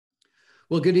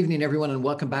Well, good evening, everyone, and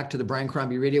welcome back to the Brian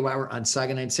Crombie Radio Hour on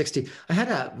Saga 960. I had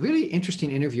a really interesting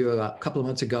interview a couple of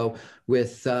months ago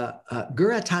with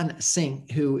Gurratan Singh,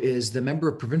 who is the member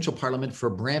of provincial parliament for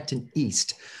Brampton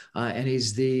East, and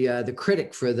he's the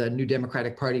critic for the New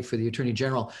Democratic Party for the Attorney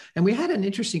General. And we had an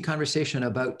interesting conversation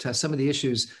about some of the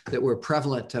issues that were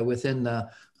prevalent within the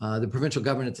provincial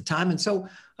government at the time. And so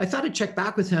I thought I'd check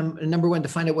back with him, number one, to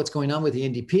find out what's going on with the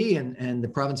NDP and the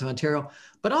province of Ontario,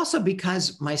 but also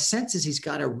because my sense is he's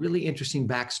got a really interesting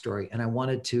backstory. And I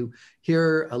wanted to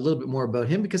hear a little bit more about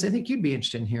him because I think you'd be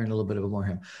interested in hearing a little bit more of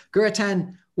him.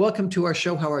 Gurratan, welcome to our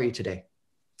show. How are you today?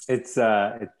 It's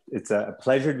a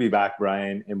pleasure to be back,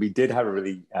 Brian. And we did have a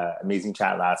really amazing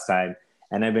chat last time.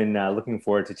 And I've been looking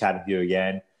forward to chatting with you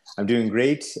again. I'm doing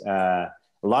great. A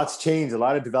lot's changed. A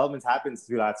lot of developments happened since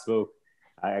we last spoke.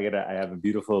 I have a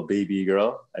beautiful baby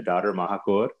girl, a daughter,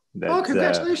 Mahakor. Oh,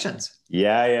 congratulations!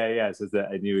 Yeah. So it's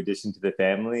a new addition to the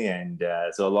family, and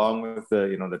so along with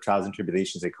the trials and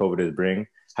tribulations that COVID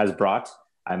has brought,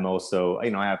 I'm also I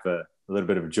have a little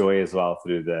bit of joy as well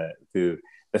through the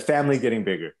family getting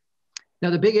bigger.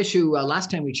 Now, the big issue last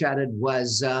time we chatted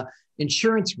was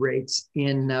insurance rates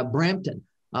in Brampton.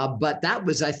 But that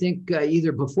was, I think,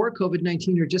 either before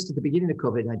COVID-19 or just at the beginning of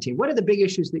COVID-19. What are the big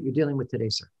issues that you're dealing with today,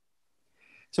 sir?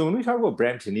 So when we talk about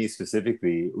Brampton East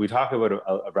specifically, we talk about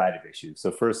a variety of issues.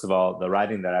 So first of all, the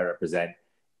riding that I represent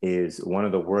is one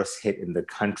of the worst hit in the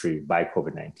country by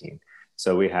COVID-19.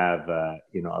 So we have, a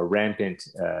rampant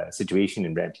situation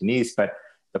in Brampton East. But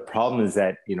the problem is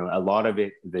that, a lot of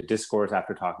it, the discourse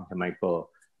after talking to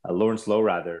Lawrence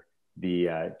Lowe,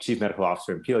 the chief medical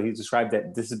officer in Peel, he described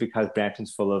that this is because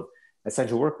Brampton's full of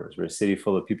essential workers. We're a city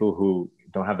full of people who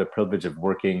don't have the privilege of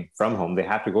working from home. They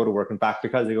have to go to work. In fact,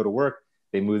 because they go to work,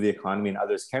 they move the economy and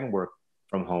others can work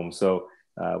from home. So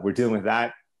we're dealing with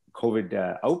that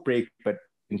COVID outbreak, but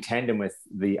in tandem with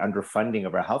the underfunding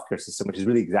of our healthcare system, which has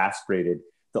really exacerbated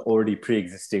the already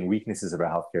pre-existing weaknesses of our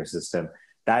healthcare system.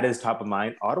 That is top of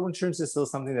mind. Auto insurance is still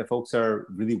something that folks are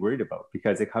really worried about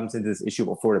because it comes into this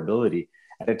issue of affordability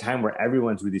at a time where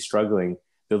everyone's really struggling.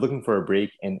 They're looking for a break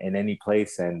in any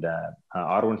place. And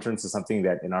auto insurance is something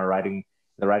that in the riding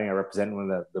I represent,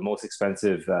 one of the most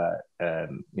expensive,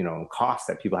 costs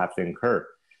that people have to incur.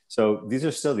 So these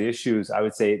are still the issues. I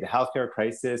would say the healthcare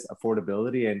crisis,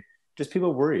 affordability, and just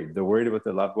people worried. They're worried about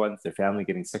their loved ones, their family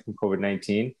getting sick from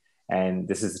COVID-19. And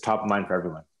this is top of mind for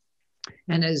everyone.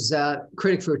 And as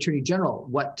critic for Attorney General,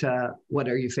 what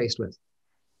are you faced with?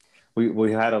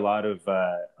 We had a lot of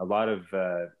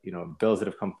bills that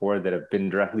have come forward that have been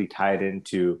directly tied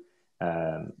into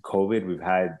COVID. We've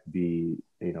had the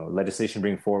legislation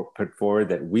put forward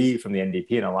that we from the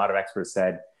NDP and a lot of experts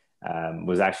said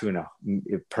was actually going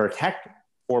to protect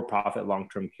for-profit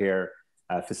long-term care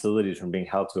facilities from being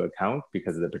held to account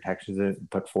because of the protections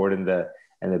put forward in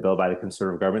the bill by the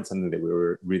Conservative government, something that we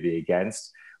were really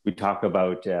against. We talk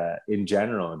about, in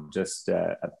general, just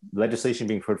legislation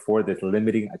being put forward that's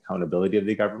limiting accountability of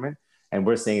the government. And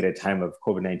we're saying at a time of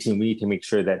COVID-19, we need to make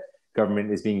sure that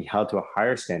government is being held to a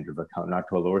higher standard of account, not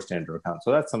to a lower standard of account.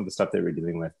 So that's some of the stuff that we're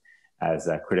dealing with as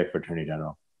a critic for Attorney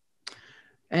General.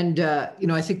 And,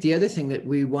 I think the other thing that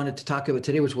we wanted to talk about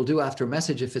today, which we'll do after a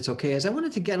message, if it's okay, is I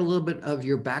wanted to get a little bit of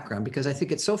your background because I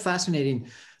think it's so fascinating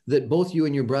that both you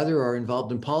and your brother are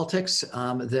involved in politics,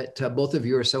 that both of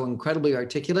you are so incredibly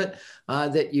articulate,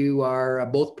 that you are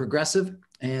both progressive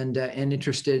and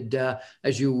interested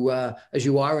as you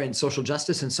are in social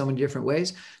justice in so many different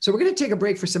ways. So we're going to take a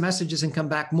break for some messages and come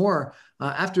back more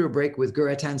after a break with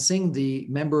Gurratan Singh, the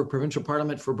member of provincial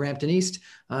parliament for Brampton East,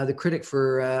 the critic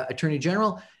for Attorney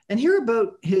General, and hear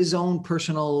about his own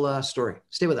personal story.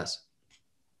 Stay with us.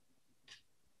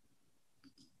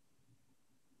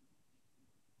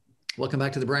 Welcome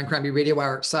back to the Brian Crombie Radio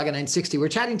Hour, Saga 960. We're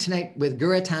chatting tonight with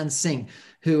Gurratan Singh,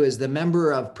 who is the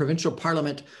member of provincial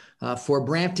parliament for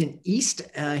Brampton East.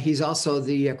 He's also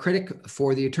the critic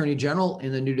for the Attorney General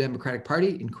in the New Democratic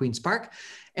Party in Queen's Park.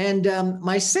 And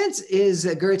my sense is,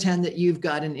 Gurratan, that you've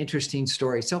got an interesting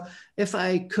story. So if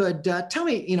I could tell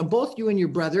me, both you and your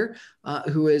brother,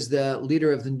 who is the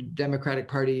leader of the Democratic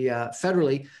Party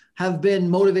federally, have been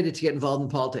motivated to get involved in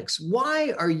politics.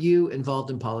 Why are you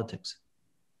involved in politics?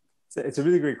 It's a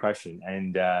really great question.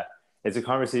 And it's a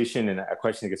conversation and a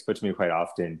question that gets put to me quite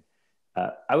often.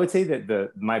 I would say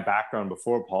that my background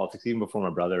before politics, even before my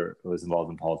brother was involved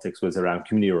in politics, was around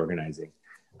community organizing.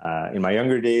 In my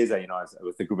younger days, I was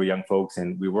with a group of young folks,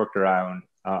 and we worked around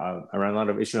a lot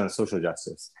of issues on social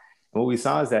justice. And what we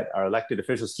saw is that our elected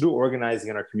officials, through organizing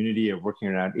in our community and working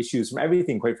around issues from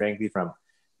everything, quite frankly, from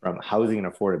housing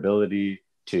and affordability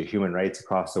to human rights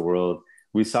across the world,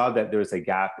 we saw that there was a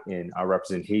gap in our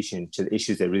representation to the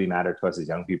issues that really matter to us as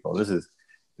young people. This is,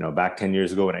 back 10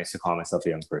 years ago when I used to call myself a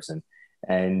young person.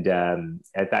 And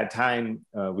at that time,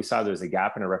 we saw there was a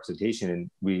gap in our representation. And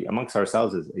we, amongst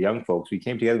ourselves as young folks, we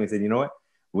came together and we said, you know what?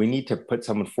 We need to put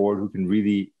someone forward who can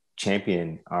really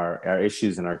champion our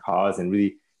issues and our cause and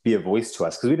really be a voice to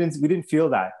us. Because we didn't feel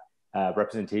that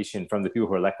representation from the people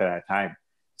who were elected at that time.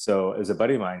 So it was a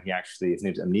buddy of mine, his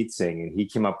name's Gurratan Singh, and he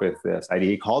came up with this idea.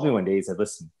 He called me one day, he said,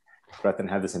 listen, Gurratan,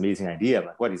 I have this amazing idea. I'm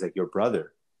like, what? He's like, your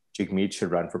brother, Jagmeet,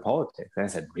 should run for politics. And I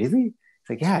said, really? He's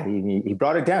like, yeah. He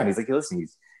brought it down. He's like, hey, listen,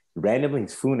 he's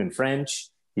he's fluent in French.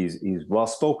 He's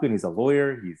well-spoken. He's a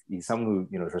lawyer. He's someone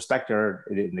who, is respected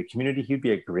in the community. He'd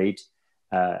be a great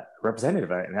representative.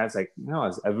 And I was like,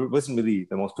 I wasn't really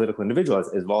the most political individual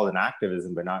as well in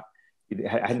activism, but I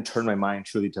hadn't turned my mind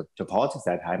truly to politics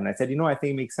at that time. And I said, I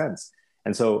think it makes sense.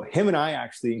 And so him and I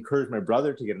actually encouraged my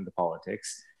brother to get into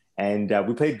politics. And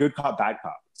we played good cop, bad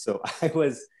cop. So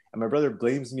and my brother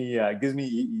blames me, gives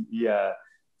me,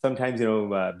 sometimes,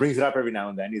 brings it up every now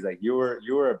and then. He's like, you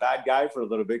were a bad guy for a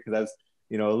little bit, because I was,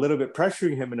 a little bit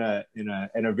pressuring him in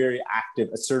a very active,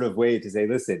 assertive way to say,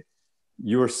 listen,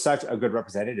 you're such a good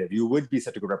representative. You would be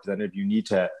such a good representative. You need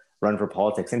to run for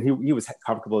politics. And he was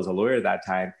comfortable as a lawyer at that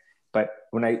time. But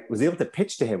when I was able to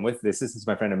pitch to him with this is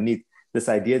my friend Amneet, this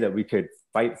idea that we could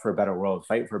fight for a better world,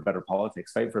 fight for better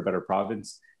politics, fight for a better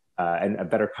province and a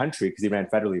better country, because he ran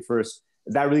federally first,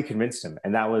 that really convinced him.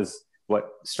 And that was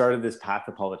what started this path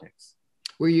of politics.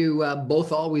 Were you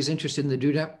both always interested in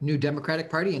the New Democratic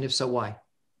Party? And if so, why?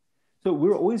 So we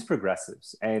were always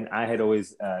progressives. And I had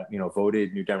always,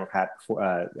 voted New Democrat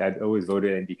before. I'd always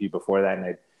voted NDP before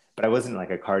that. But I wasn't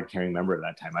like a card-carrying member at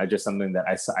that time. I just something that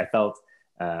I felt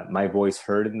my voice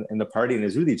heard in the party. And it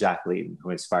was really Jack Layton who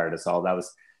inspired us all. That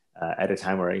was at a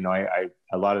time where,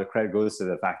 a lot of the credit goes to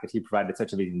the fact that he provided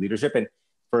such amazing leadership. And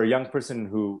for a young person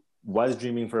who was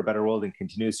dreaming for a better world and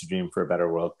continues to dream for a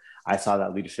better world, I saw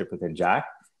that leadership within Jack.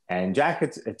 And Jack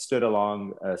had stood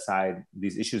alongside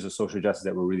these issues of social justice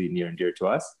that were really near and dear to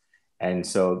us. And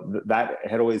so that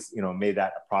had always, made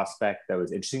that a prospect that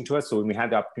was interesting to us. So when we had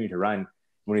the opportunity to run,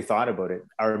 when we thought about it,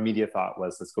 our immediate thought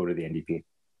was, let's go to the NDP.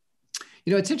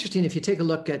 It's interesting if you take a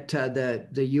look at the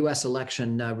U.S.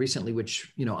 election recently,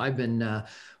 which, I've been,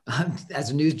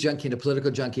 as a news junkie and a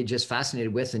political junkie, just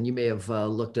fascinated with, and you may have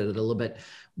looked at it a little bit.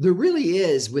 There really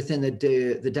is within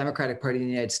the Democratic Party in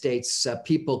the United States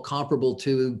people comparable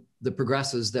to the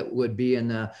progressives that would be in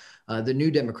the New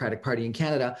Democratic Party in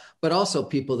Canada, but also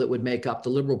people that would make up the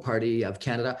Liberal Party of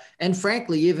Canada. And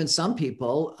frankly, even some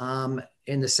people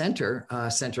in the center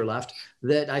left,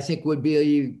 that I think would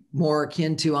be more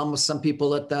akin to almost some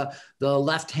people at the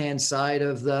left-hand side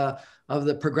of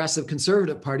the Progressive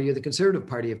Conservative Party or the Conservative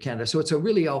Party of Canada. So it's a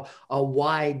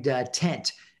wide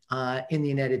tent in the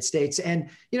United States. And,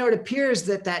 it appears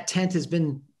that tent has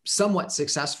been somewhat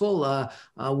successful,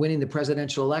 winning the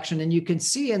presidential election. And you can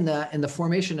see in the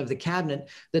formation of the cabinet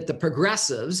that the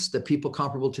progressives, the people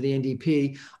comparable to the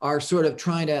NDP, are sort of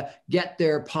trying to get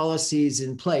their policies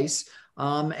in place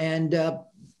and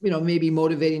maybe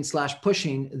motivating /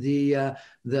 pushing the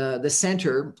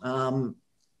center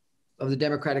of the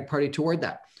Democratic Party toward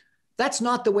that. That's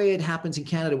not the way it happens in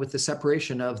Canada with the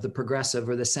separation of the progressive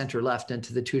or the center left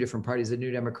into the two different parties, the New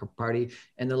Democratic Party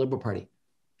and the Liberal Party.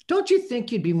 Don't you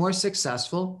think you'd be more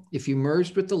successful if you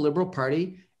merged with the Liberal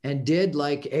Party and did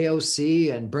like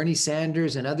AOC and Bernie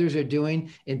Sanders and others are doing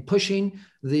in pushing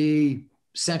the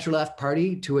center-left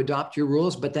party to adopt your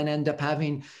rules, but then end up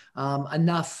having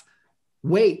enough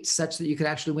weight such that you could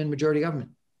actually win majority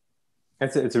government?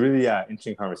 It's a really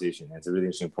interesting conversation. It's a really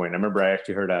interesting point. I remember I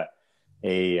actually heard a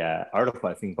article,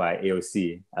 I think, by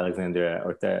AOC, Alexandria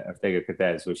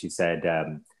Ortega-Cortez, where she said,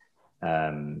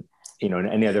 in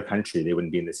any other country, they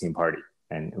wouldn't be in the same party.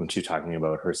 And when she's talking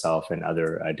about herself and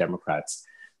other Democrats.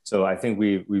 So I think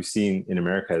we've seen in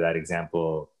America that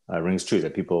example rings true,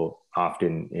 that people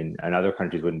often in other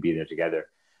countries wouldn't be there together.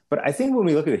 But I think when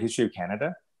we look at the history of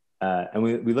Canada, and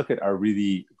we look at our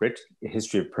really rich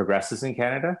history of progressives in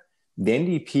Canada, the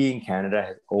NDP in Canada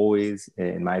has always,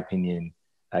 in my opinion,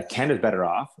 Canada's better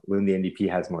off when the NDP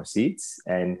has more seats.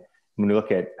 And when we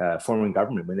look at forming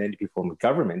government, when the NDP formed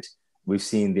government, we've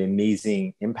seen the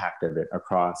amazing impact of it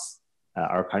across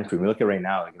our country. When we look at right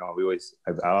now, I've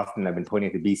been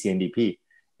pointing at the BC NDP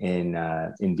in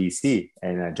BC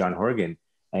and John Horgan,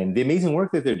 and the amazing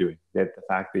work that they're doing. That the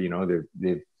fact that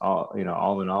they've all in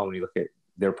all, when you look at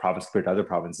their province compared to other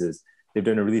provinces, they've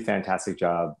done a really fantastic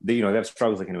job. They have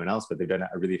struggles like anyone else, but they've done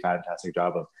a really fantastic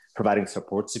job of providing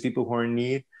supports to people who are in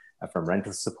need, from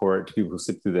rental support to people who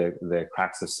slip through the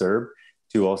cracks of CERB,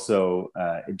 to also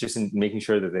just in making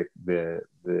sure that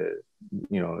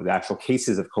the actual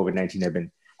cases of COVID-19 have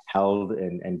been held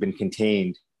and been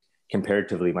contained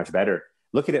comparatively much better.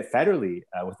 Look at it federally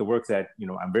with the work that,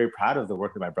 I'm very proud of the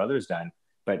work that my brother's done,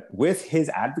 but with his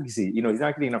advocacy, he's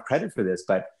not getting enough credit for this,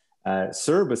 but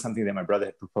CERB was something that my brother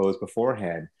had proposed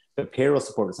beforehand. The payroll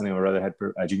support was something my brother had,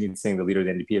 Gurratan Singh, the leader of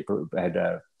the NDP,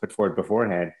 had put forward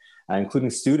beforehand, including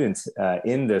students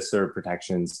in the CERB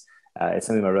protections. It's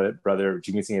something my brother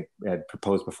Gurratan Singh had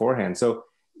proposed beforehand. So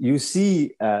you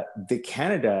see the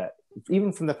Canada,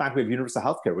 even from the fact we have universal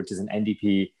healthcare, which is an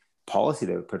NDP policy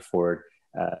that was put forward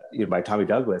by Tommy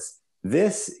Douglas,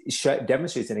 this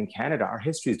demonstrates that in Canada, our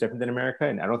history is different than America,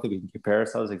 and I don't think we can compare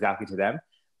ourselves exactly to them.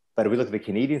 But if we look at the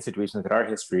Canadian situation, look at our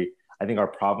history, I think our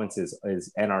province is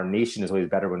and our nation is always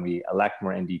better when we elect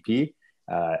more NDP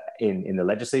in the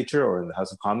legislature or in the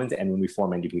House of Commons, and when we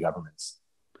form NDP governments.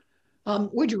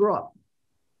 Where'd you grow up?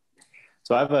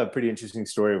 So I have a pretty interesting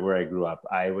story of where I grew up.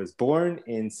 I was born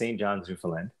in St. John's,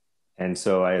 Newfoundland, and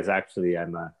so I was actually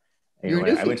I'm a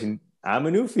Newfie. I'm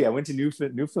a Newfie. I went to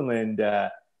Newfoundland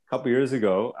a couple years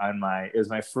ago it was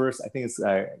my first, I think it's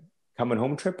coming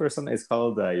home trip or something. It's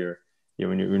called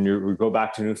when you go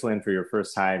back to Newfoundland for your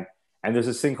first time. And there's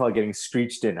this thing called getting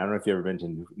screeched in. I don't know if you've ever been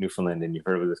to Newfoundland and you've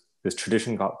heard of this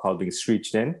tradition called being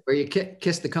screeched in. Where you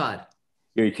kiss the cod.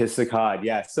 Yeah, you kiss the cod,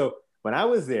 yeah. So when I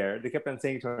was there, they kept on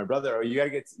saying to my brother, "Oh, you got to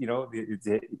get,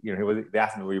 they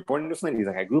asked me, were you born in Newfoundland?" He's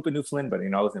like, "I grew up in Newfoundland, but,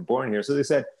 I wasn't born here." So they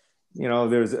said,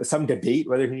 there's some debate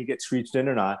whether he gets screeched in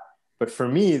or not. But for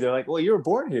me, they're like, "Well, you were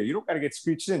born here. You don't got to get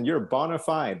screeched in. You're bona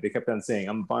fide." They kept on saying,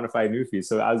 "I'm a bona fide Newfie."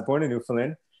 So I was born in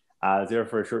Newfoundland. I was there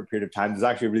for a short period of time. There's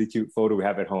actually a really cute photo we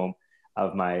have at home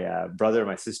of my brother,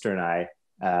 my sister, and I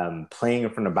playing in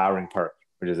front of Bowring Park,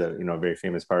 which is a very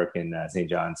famous park in St.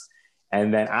 John's.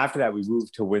 And then after that, we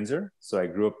moved to Windsor. So I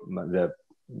grew up the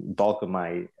bulk of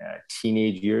my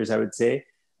teenage years, I would say,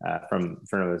 from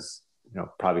when I was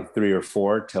probably 3 or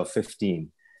 4 till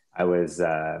 15. I was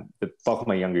the bulk of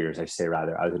my younger years, I should say,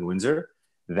 rather. I was in Windsor.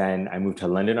 Then I moved to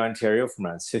London, Ontario from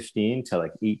when I was 15 to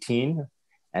like 18.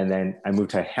 And then I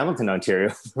moved to Hamilton, Ontario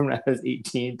from when I was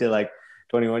 18 to like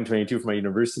 21, 22 for my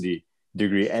university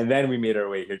degree. And then we made our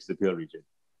way here to the Peel region.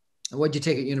 And what'd you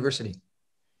take at university?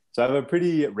 So I have a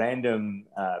pretty random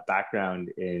background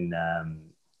in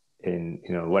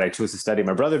what I chose to study.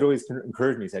 My brother had always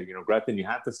encouraged me. He said, "Gurratan, you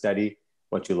have to study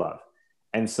what you love."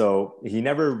 And so he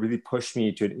never really pushed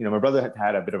me to, my brother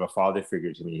had a bit of a father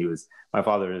figure to me. My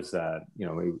father is,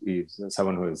 he's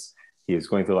someone he was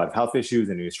going through a lot of health issues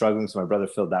and he was struggling. So my brother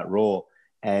filled that role.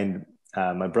 And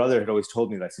my brother had always told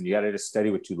me, listen, you got to just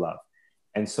study what you love.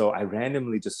 And so I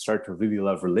randomly just started to really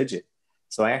love religion.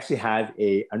 So I actually had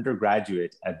a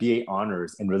BA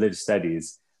honors in religious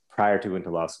studies prior to going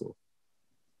to law school.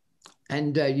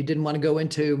 And you didn't want to go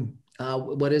into,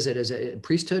 what is it? Is it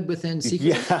priesthood within Sikh?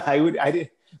 Yeah, I did.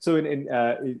 So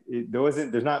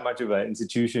there's not much of an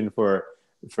institution for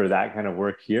that kind of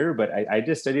work here, but I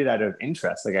just studied out of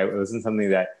interest. Like it wasn't something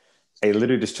that I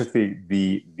literally just took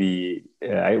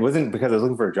it wasn't because I was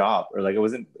looking for a job or like, it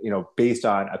wasn't, based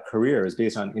on a career. It was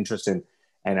based on interest in,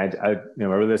 and I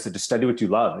really said, just study what you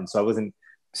love. And so I wasn't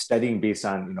studying based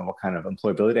on, what kind of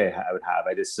employability I would have.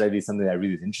 I just studied something that I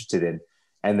really was interested in.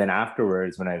 And then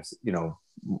afterwards, when I was,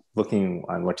 looking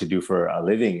on what to do for a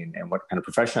living and what kind of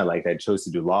profession I liked, I chose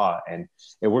to do law. And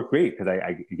it worked great because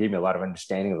it gave me a lot of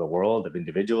understanding of the world, of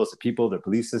individuals, of people, their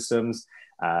belief systems.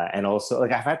 And also,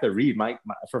 like, I've had to read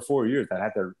for 4 years, I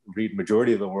had to read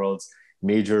majority of the world's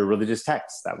major religious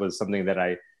texts. That was something that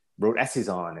I wrote essays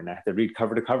on, and I had to read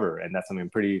cover to cover. And that's something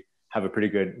have a pretty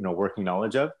good, working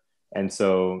knowledge of. And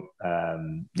so,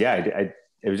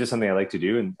 it was just something I like to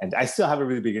do. And I still have a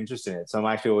really big interest in it. So I'm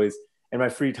actually always, in my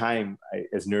free time,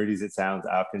 as nerdy as it sounds,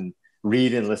 I often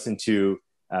read and listen to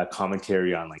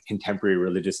commentary on like contemporary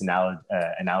religious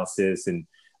analysis and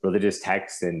religious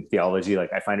texts and theology.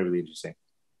 Like I find it really interesting.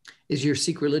 Is your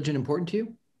Sikh religion important to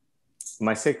you?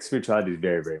 My Sikh spirituality is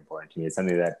very, very important to me. It's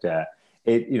something that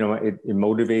it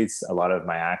motivates a lot of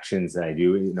my actions that I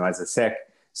do. As a Sikh,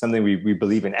 something we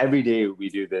believe in every day. We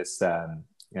do this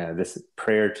this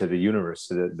prayer to the universe,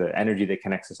 to the energy that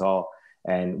connects us all,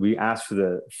 and we ask for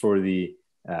the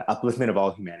upliftment of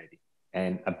all humanity.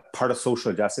 And a part of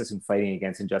social justice and fighting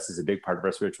against injustice is a big part of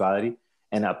our spirituality,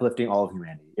 and uplifting all of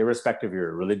humanity, irrespective of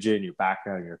your religion, your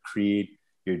background, your creed,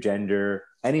 your gender,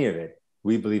 any of it.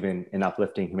 We believe in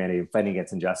uplifting humanity and fighting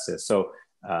against injustice. So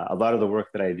a lot of the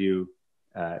work that I do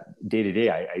day to day,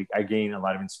 I gain a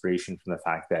lot of inspiration from the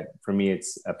fact that for me,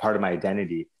 it's a part of my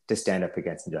identity to stand up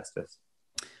against injustice.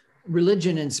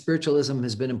 Religion and spiritualism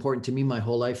has been important to me my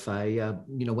whole life. I,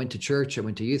 went to church. I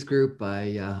went to youth group.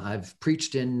 I've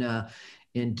preached in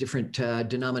different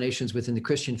denominations within the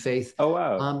Christian faith, Oh,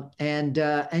 wow.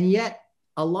 And yet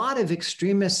a lot of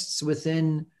extremists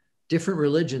within different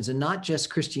religions, and not just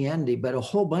Christianity, but a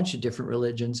whole bunch of different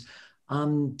religions,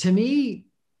 to me,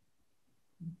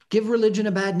 give religion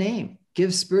a bad name,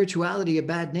 give spirituality a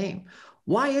bad name.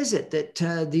 Why is it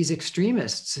that these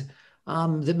extremists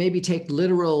that maybe take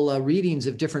literal readings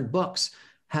of different books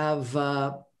have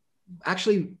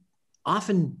actually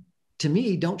often, to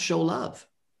me, don't show love?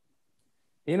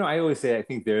 I always say I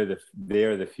think they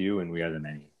are the few and we are the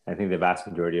many. I think the vast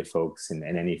majority of folks in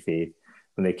any faith,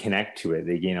 when they connect to it,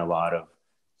 they gain a lot of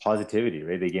positivity,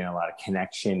 right? They gain a lot of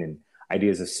connection and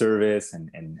ideas of service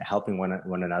and helping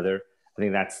one another. I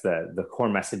think that's the core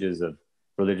messages of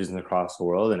religions across the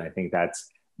world, and I think that's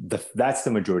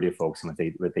the majority of folks and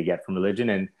what they get from religion.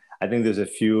 And I think there's a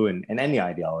few in any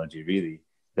ideology really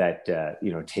that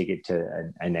take it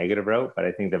to a negative route, but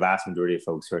I think the vast majority of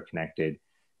folks who are connected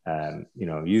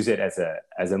use it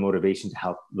as a motivation to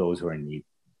help those who are in need.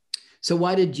 So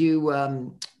why did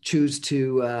you choose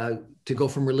to go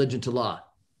from religion to law?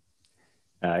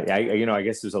 I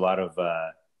guess there's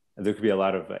there could be a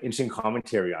lot of interesting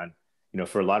commentary on,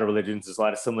 for a lot of religions, there's a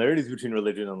lot of similarities between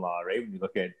religion and law, right? When you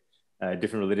look at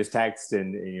different religious texts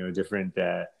and, different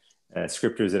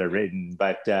scriptures that are written.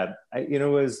 But,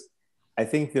 I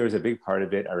think there was a big part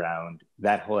of it around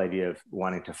that whole idea of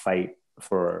wanting to fight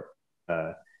for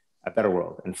a better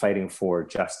world and fighting for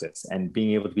justice and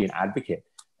being able to be an advocate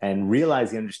and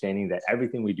realize the understanding that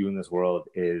everything we do in this world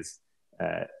is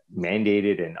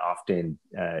mandated, and often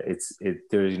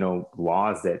there's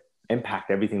laws that impact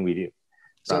everything we do.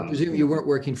 So I presume you weren't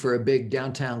working for a big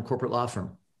downtown corporate law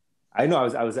firm. I know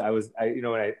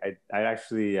I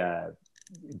actually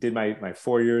did my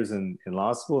 4 years in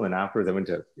law school, and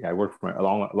afterwards I worked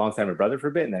alongside my brother for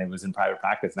a bit, and then I was in private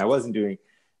practice, and I wasn't doing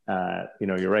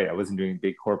you're right, I wasn't doing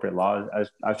big corporate law. I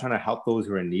was trying to help those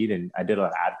who are in need, and I did a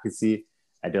lot of advocacy.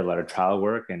 I did a lot of trial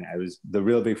work, and the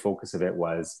real big focus of it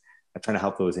was trying to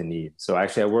help those in need. So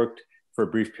actually I worked for a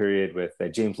brief period with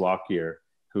James Lockyer,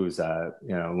 who's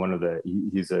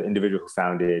he's an individual who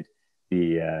founded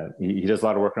he does a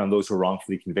lot of work on those who are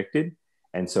wrongfully convicted.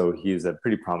 And so he's a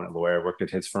pretty prominent lawyer. I worked at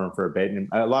his firm for a bit, and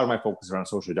a lot of my focus was around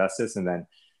social justice, and then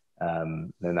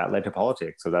that led to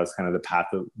politics. So that was kind of the path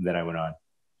that I went on.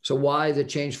 So why the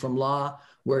change from law,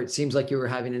 where it seems like you were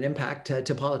having an impact,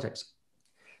 to politics?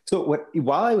 So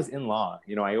while I was in law,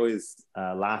 I always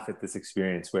laugh at this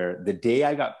experience where the day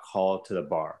I got called to the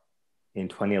bar in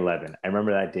 2011, I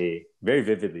remember that day very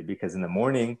vividly, because in the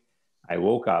morning I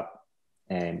woke up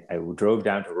and I drove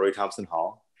down to Roy Thompson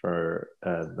Hall for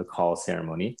the call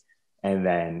ceremony. And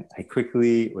then I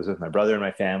quickly was with my brother and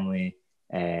my family,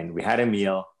 and we had a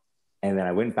meal. And then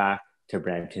I went back to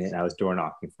Brampton, and I was door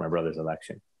knocking for my brother's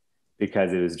election,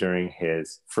 because it was during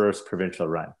his first provincial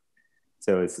run.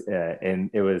 So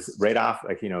it was right off,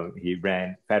 he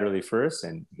ran federally first,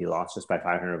 and he lost just by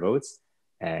 500 votes.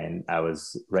 And I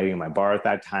was writing my bar at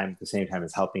that time, at the same time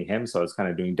as helping him. So I was kind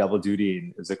of doing double duty, and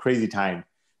it was a crazy time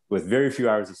with very few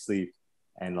hours of sleep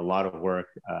and a lot of work,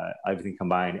 everything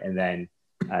combined. And then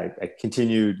I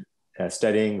continued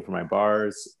studying for my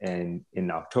bars. And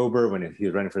in October, when he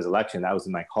was running for his election, that was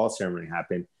when my call ceremony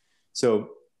happened. So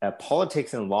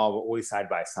politics and law were always side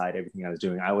by side, everything I was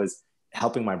doing. I was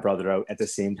helping my brother out at the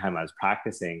same time I was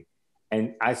practicing.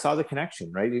 And I saw the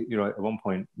connection, right? At one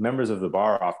point, members of the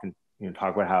bar often,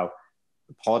 talk about how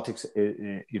politics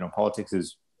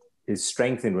is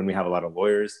strengthened when we have a lot of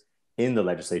lawyers in the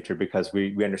legislature, because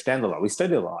we understand the law, we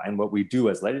study the law, and what we do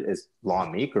as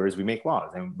lawmakers, we make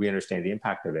laws and we understand the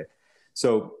impact of it.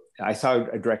 So I saw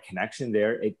a direct connection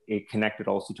there. It connected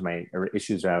also to my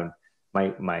issues around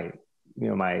my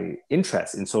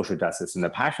interest in social justice and the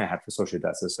passion I had for social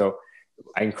justice. So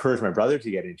I encouraged my brother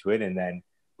to get into it. And then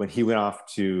when he went off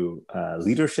to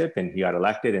leadership and he got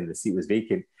elected and the seat was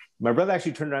vacant, my brother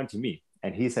actually turned around to me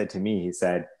and he said,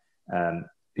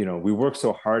 we work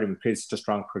so hard and we create such a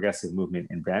strong progressive movement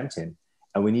in Brampton,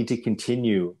 and we need to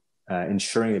continue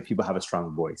ensuring that people have a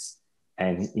strong voice.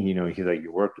 And, he's like,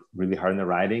 you worked really hard in the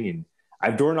riding, and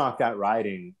I've door knocked that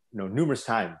riding, numerous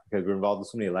times, because we're involved in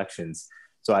so many elections.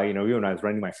 So even when I was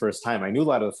running my first time, I knew a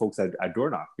lot of the folks I'd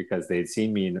door knocked because they'd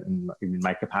seen me in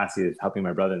my capacity of helping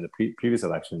my brother in the previous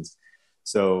elections.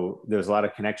 So there's a lot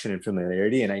of connection and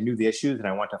familiarity, and I knew the issues, and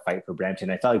I want to fight for Brampton.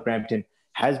 I felt like Brampton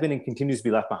has been and continues to be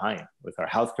left behind with our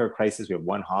healthcare crisis. We have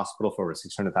one hospital for over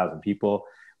 600,000 people.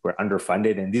 We're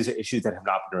underfunded, and these are issues that have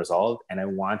not been resolved. And I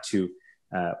want to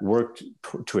work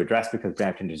to address, because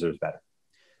Brampton deserves better.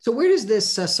 So where does this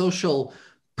social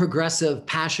progressive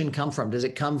passion come from? Does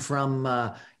it come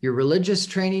from your religious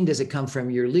training? Does it come from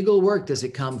your legal work? Does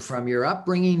it come from your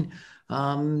upbringing?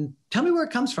 Tell me where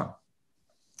it comes from.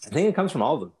 I think it comes from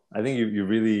all of them. I think you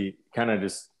really kind of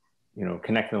just,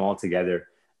 connect them all together.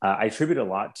 I attribute a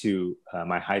lot to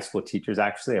my high school teachers,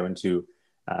 actually. I went to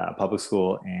public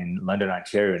school in London,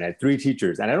 Ontario, and I had 3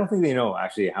 teachers. And I don't think they know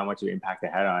actually how much of an impact they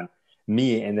had on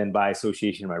me. And then by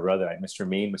association, my brother, I had Mr.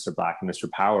 Main, Mr. Black, and Mr.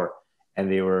 Power. And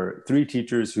they were 3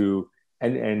 teachers who,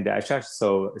 and actually,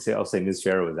 I'll say Ms.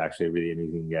 Farrow was actually a really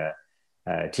amazing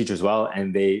teacher as well.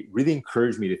 And they really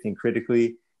encouraged me to think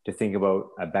critically, to think about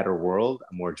a better world,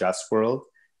 a more just world.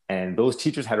 And those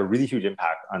teachers had a really huge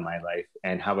impact on my life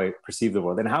and how I perceive the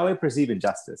world and how I perceive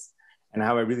injustice and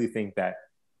how I really think that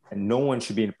no one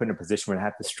should be put in a position where they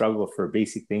have to struggle for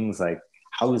basic things like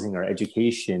housing or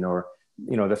education, or,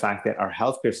 the fact that our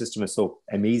healthcare system is so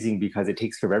amazing because it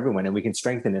takes care of everyone and we can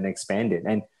strengthen and expand it,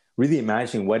 and really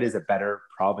imagining what does a better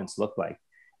province look like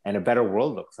and a better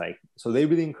world looks like. So they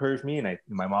really encouraged me. And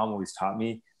my mom always taught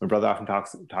me, my brother often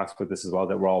talks about this as well,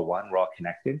 that we're all one, we're all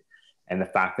connected. And the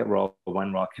fact that we're all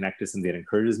one, we're all connected is something that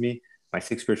encourages me. My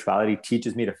Sikh spirituality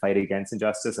teaches me to fight against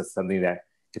injustice. That's something that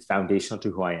is foundational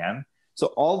to who I am. So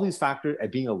all these factors,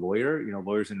 being a lawyer,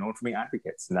 lawyers are known for being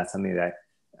advocates. And that's something that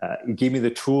it gave me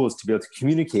the tools to be able to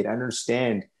communicate and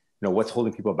understand, what's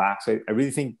holding people back. So I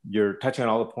really think you're touching on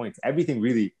all the points. Everything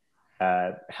really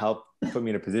helped put me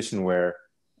in a position where,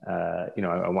 I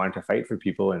wanted to fight for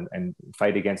people and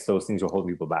fight against those things that hold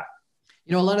people back.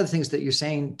 A lot of the things that you're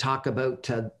saying talk about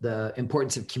the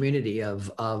importance of community,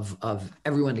 of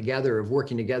everyone together, of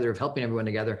working together, of helping everyone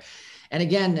together. And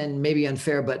again, and maybe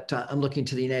unfair, but I'm looking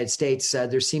to the United States.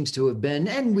 There seems to have been,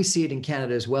 and we see it in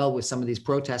Canada as well with some of these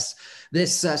protests,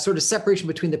 this sort of separation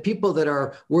between the people that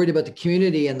are worried about the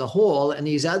community and the whole, and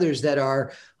these others that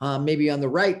are maybe on the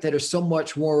right that are so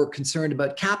much more concerned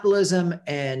about capitalism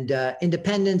and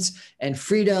independence and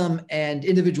freedom and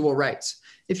individual rights.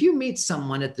 If you meet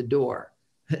someone at the door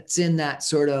that's in that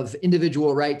sort of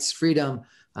individual rights, freedom,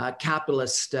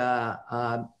 capitalist,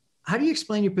 how do you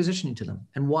explain your positioning to them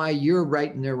and why you're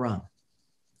right and they're wrong?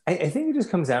 I think it just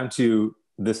comes down to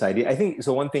this idea. I think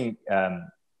so. One thing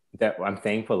that I'm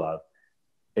thankful of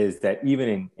is that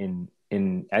even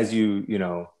in as you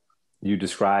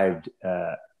described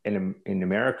in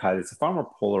America, it's a far more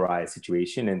polarized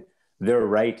situation, and their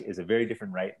right is a very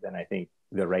different right than I think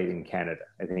the right in Canada.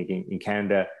 I think in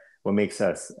Canada, what makes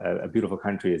us a beautiful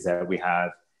country is that we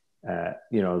have the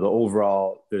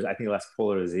overall, there's I think less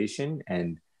polarization,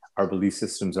 and our belief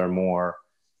systems are more,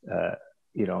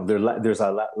 there's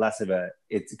a less of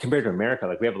it's compared to America,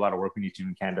 like we have a lot of work we need to do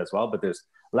in Canada as well, but there's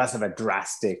less of a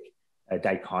drastic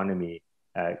dichotomy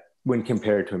when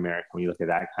compared to America. When you look at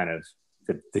that kind of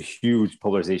the huge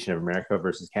polarization of America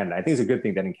versus Canada, I think it's a good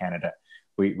thing that in Canada,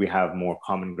 we have more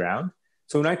common ground.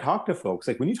 So when I talk to folks,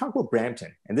 like when you talk about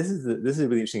Brampton, and this is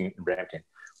really interesting in Brampton,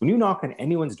 when you knock on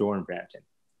anyone's door in Brampton,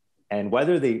 and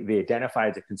whether they identify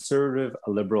as a conservative, a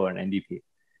liberal, or an NDP,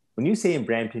 when you say in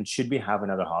Brampton, should we have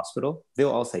another hospital? They'll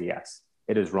all say yes.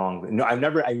 It is wrong. No, I've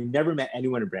never met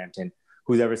anyone in Brampton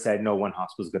who's ever said, no, one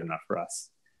hospital is good enough for us.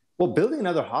 Well, building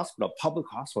another hospital, public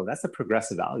hospital, that's a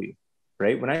progressive value,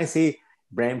 right? When I say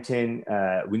Brampton,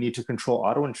 we need to control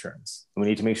auto insurance. We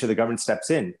need to make sure the government steps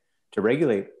in to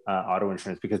regulate auto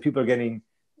insurance because people are getting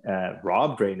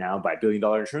robbed right now by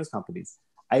billion-dollar insurance companies.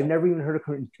 I've never even heard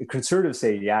a conservative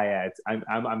say,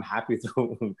 I'm happy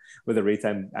with the rates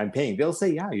I'm paying. They'll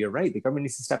say, yeah, you're right. The government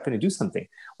needs to step in and do something.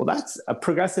 Well, that's a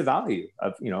progressive value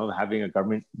of, having a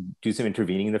government do some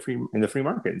intervening in the free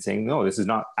market and saying, no, this is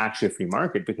not actually a free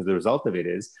market, because the result of it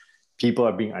is people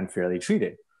are being unfairly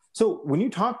treated. So when you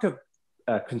talk to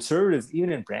conservatives,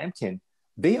 even in Brampton,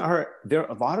 a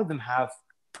lot of them have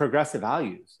progressive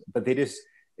values, but they just,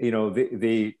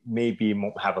 they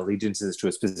maybe have allegiances to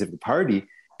a specific party.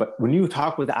 But when you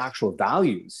talk with the actual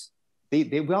values,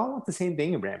 we all want the same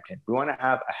thing in Brampton. We want to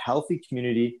have a healthy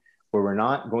community where we're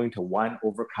not going to one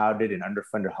overcrowded and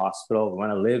underfunded hospital. We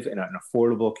want to live in an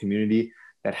affordable community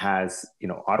that has,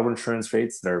 auto insurance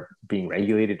rates that are being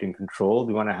regulated and controlled.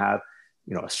 We want to have,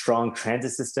 a strong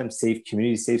transit system, safe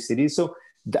communities, safe cities. So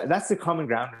that's the common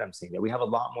ground that I'm seeing, that we have a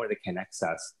lot more that connects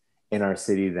us in our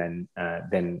city than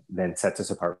sets us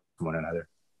apart from one another.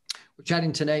 We're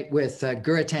chatting tonight with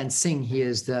Gurratan Singh. He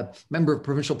is the member of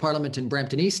provincial parliament in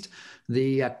Brampton East,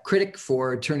 the critic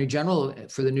for Attorney General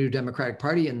for the New Democratic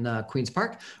Party in Queen's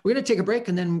Park. We're going to take a break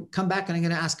and then come back, and I'm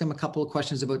going to ask him a couple of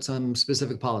questions about some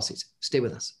specific policies. Stay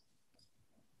with us.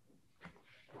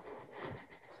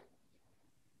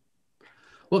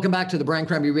 Welcome back to the Brian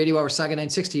Crombie Radio Hour, Saga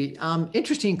 960.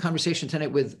 Interesting conversation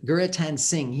tonight with Gurratan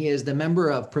Singh. He is the member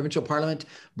of Provincial Parliament,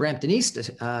 Brampton East,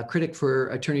 critic for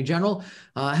Attorney General,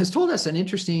 has told us an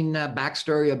interesting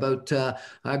backstory about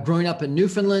growing up in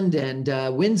Newfoundland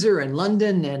and Windsor and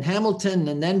London and Hamilton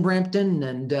and then Brampton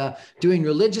and doing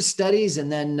religious studies and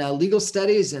then legal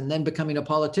studies and then becoming a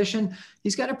politician.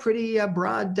 He's got a pretty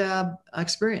broad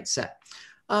experience set.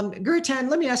 Gurratan,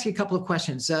 let me ask you a couple of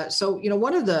questions.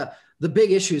 One of the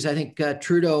big issues, I think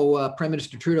Prime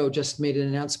Minister Trudeau just made an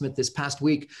announcement this past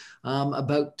week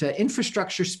about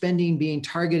infrastructure spending being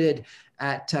targeted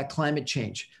at climate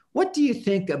change. What do you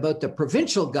think about the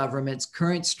provincial government's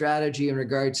current strategy in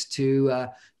regards to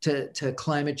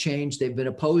climate change? They've been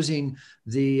opposing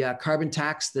the carbon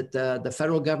tax that the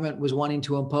federal government was wanting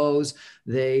to impose.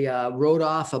 They wrote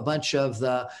off a bunch of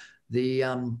the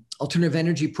alternative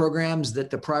energy programs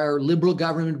that the prior Liberal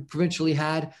government provincially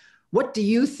had. What do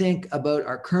you think about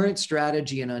our current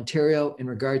strategy in Ontario in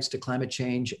regards to climate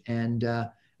change and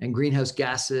greenhouse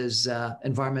gases,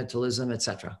 environmentalism, et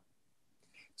cetera?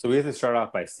 So we have to start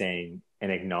off by saying and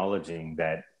acknowledging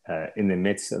that in the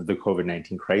midst of the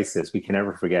COVID-19 crisis, we can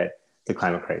never forget the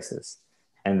climate crisis,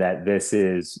 and that this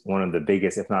is one of the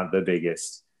biggest, if not the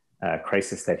biggest,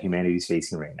 crisis that humanity is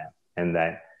facing right now, and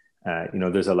that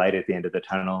there's a light at the end of the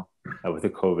tunnel with the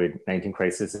COVID-19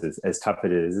 crisis, as tough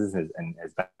it is and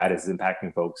as bad as it's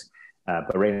impacting folks.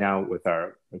 But right now, with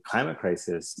our climate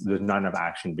crisis, there's not enough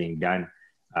action being done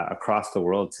across the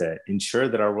world to ensure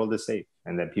that our world is safe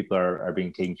and that people are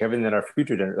being taken care of, and that our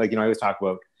future, I always talk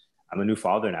about, I'm a new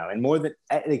father now, and more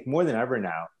than ever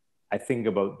now, I think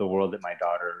about the world that my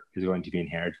daughter is going to be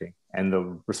inheriting and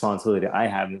the responsibility I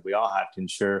have and that we all have to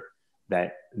ensure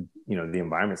that the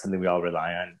environment, something we all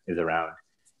rely on, is around.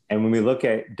 And when we look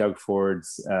at Doug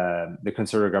Ford's, the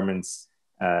Conservative government's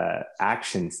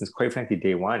actions since, quite frankly,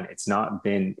 day one, it's not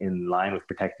been in line with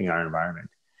protecting our environment.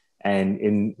 And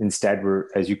instead,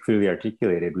 as you clearly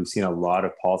articulated, we've seen a lot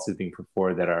of policies being put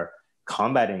forward that are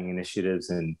combating initiatives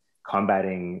and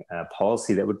combating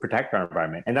policy that would protect our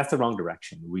environment. And that's the wrong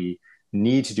direction. We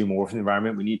need to do more for the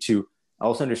environment. We need to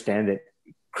also understand that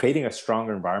creating a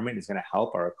stronger environment is going to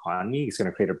help our economy. It's going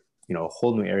to create a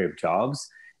whole new area of jobs.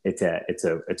 It's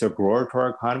a grower to our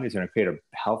economy. It's going to create a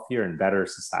healthier and better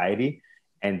society,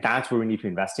 and that's where we need to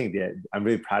invest in. I'm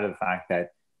really proud of the fact that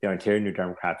the Ontario New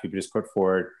Democrats, we just put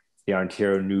forward the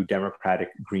Ontario New Democratic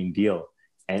Green Deal,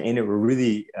 and in it we're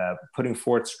really putting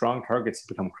forward strong targets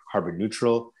to become carbon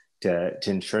neutral, to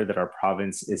ensure that our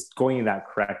province is going in that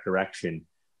correct direction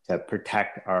to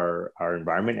protect our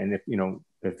environment. And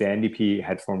if the NDP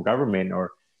had formed government,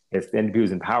 or if the NDP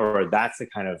was in power, that's the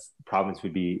kind of province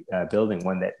we'd be building,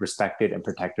 one that respected and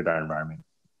protected our environment.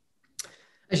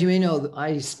 As you may know,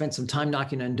 I spent some time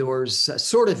knocking on doors,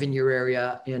 sort of in your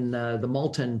area, in the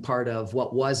Malton part of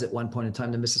what was at one point in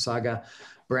time the Mississauga,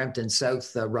 Brampton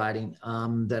South riding,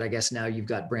 that I guess now you've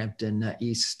got Brampton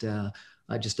East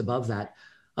just above that.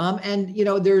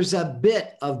 There's a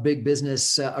bit of big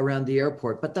business around the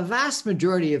airport, but the vast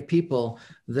majority of people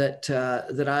that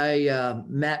I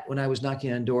met when I was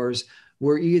knocking on doors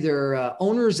were either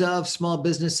owners of small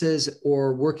businesses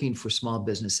or working for small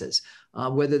businesses,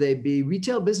 whether they be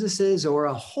retail businesses or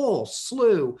a whole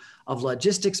slew of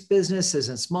logistics businesses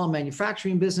and small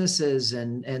manufacturing businesses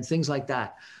and things like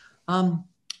that.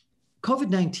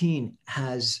 COVID-19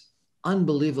 has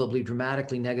unbelievably,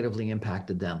 dramatically, negatively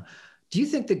impacted them. Do you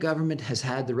think the government has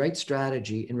had the right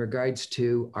strategy in regards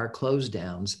to our close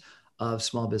downs of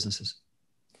small businesses?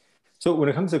 So when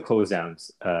it comes to close downs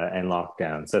and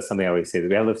lockdowns, that's something I always say, that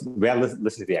we have to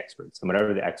listen to the experts, and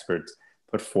whatever the experts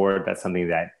put forward, that's something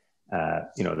that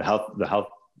the health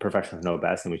professionals know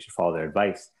best, and we should follow their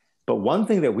advice. But one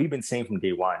thing that we've been saying from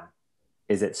day one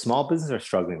is that small businesses are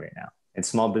struggling right now, and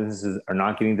small businesses are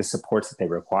not getting the supports that they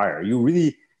require. You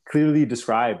really clearly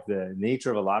described the nature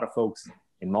of a lot of folks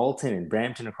in Malton and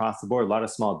Brampton across the board, a lot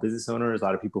of small business owners, a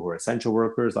lot of people who are essential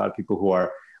workers, a lot of people who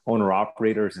are owner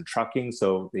operators in trucking.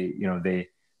 So the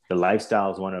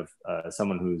lifestyle is one of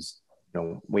someone who's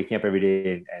waking up every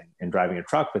day and driving a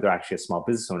truck, but they're actually a small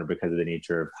business owner because of the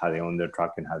nature of how they own their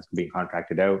truck and how it's being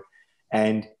contracted out.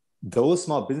 And those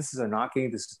small businesses are not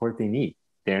getting the support they need.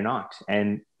 They're not.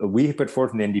 And we put forward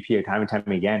from the NDP time and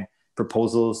time again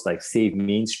proposals like Save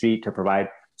Main Street to provide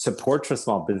support for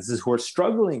small businesses who are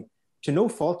struggling to no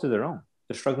fault of their own.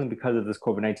 They're struggling because of this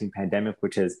COVID-19 pandemic,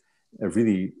 which has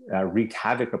really wreaked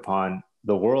havoc upon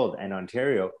the world and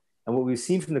Ontario. And what we've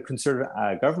seen from the Conservative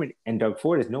government and Doug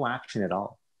Ford is no action at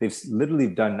all. They've literally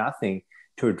done nothing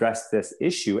to address this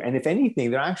issue. And if anything,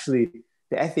 the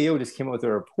FAO just came out with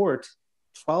a report,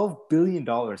 $12 billion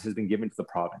has been given to the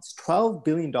province, $12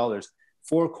 billion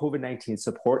for COVID-19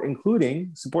 support,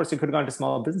 including supports that could have gone to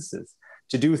small businesses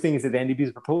to do things that the NDP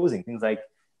is proposing, things like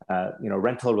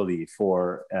rental relief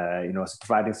or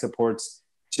providing supports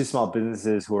to small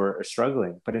businesses who are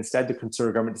struggling. But instead, the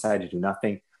Conservative government decided to do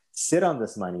nothing, sit on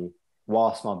this money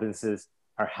while small businesses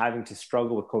are having to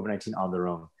struggle with COVID-19 on their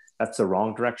own. That's the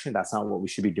wrong direction. That's not what we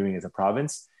should be doing as a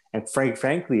province. And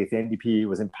frankly, if the NDP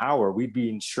was in power, we'd be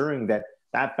ensuring that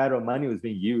that federal money was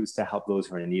being used to help those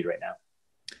who are in need right now.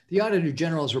 The Auditor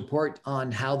General's report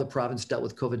on how the province dealt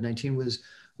with COVID-19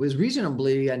 was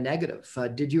reasonably negative.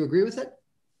 Did you agree with it?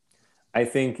 I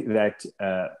think that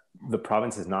the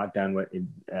province has not done what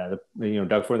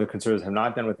Doug Ford and the Conservatives have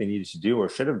not done what they needed to do or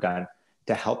should have done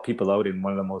to help people out in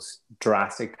one of the most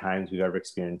drastic times we've ever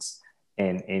experienced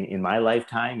in my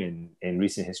lifetime in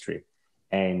recent history.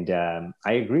 And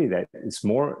I agree that it's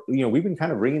more, we've been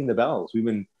kind of ringing the bells. We've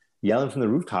been yelling from the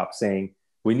rooftops saying,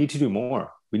 we need to do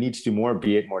more. We need to do more,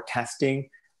 be it more testing,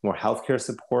 more healthcare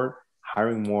support,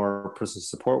 hiring more personal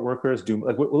support workers.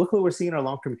 Look what we're seeing in our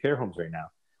long-term care homes right now.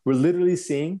 We're literally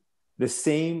seeing the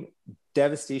same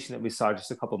devastation that we saw just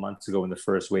a couple of months ago when the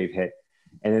first wave hit.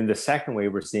 And then the second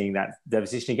wave, we're seeing that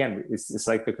devastation again. It's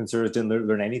like the Conservatives didn't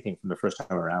learn anything from the first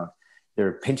time around.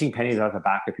 They're pinching pennies out of the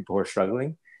back of people who are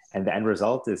struggling. And the end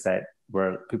result is that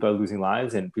where people are losing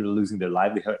lives and people are losing their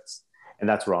livelihoods. And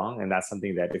that's wrong. And that's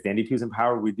something that if the NDP was in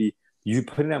power, we'd be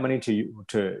putting that money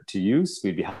to use.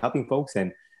 We'd be helping folks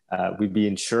and we'd be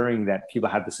ensuring that people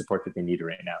have the support that they need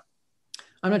right now.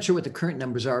 I'm not sure what the current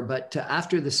numbers are, but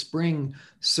after the spring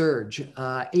surge,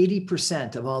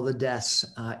 80% of all the deaths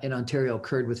in Ontario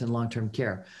occurred within long-term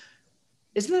care.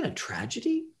 Isn't that a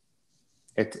tragedy?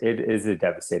 It is a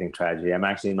devastating tragedy. I'm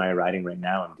actually in my riding right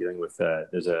now. I'm dealing with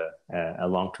there's a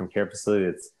long-term care facility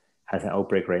that has an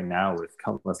outbreak right now with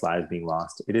countless lives being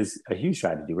lost. It is a huge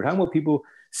tragedy. We're talking about people,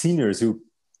 seniors who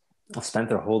have spent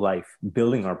their whole life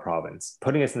building our province,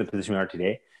 putting us in the position we are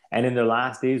today, and in their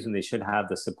last days when they should have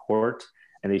the support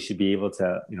and they should be able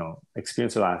to,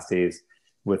 experience their last days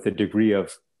with a degree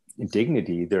of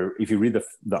dignity. If you read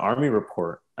the Army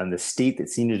report on the state that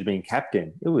seniors are being kept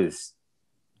in, it was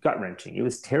gut-wrenching. It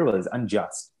was terrible. It was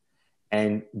unjust.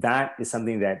 And that is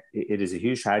something that it is a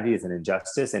huge tragedy. It's an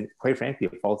injustice. And quite frankly,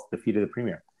 it falls at the feet of the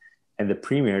Premier. And the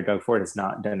Premier, Doug Ford, has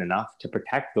not done enough to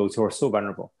protect those who are so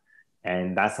vulnerable.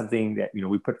 And that's something that,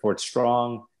 we put forward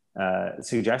strong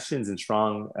suggestions and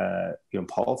strong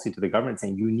policy to the government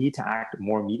saying you need to act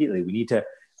more immediately. We need to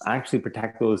actually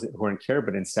protect those who are in care,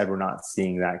 but instead we're not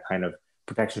seeing that kind of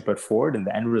protection put forward. And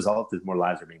the end result is more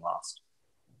lives are being lost.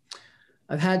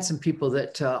 I've had some people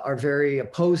that are very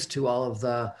opposed to all of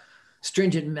the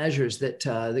stringent measures that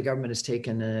the government has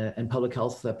taken and public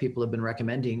health people have been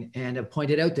recommending, and have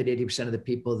pointed out that 80% of the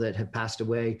people that have passed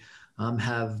away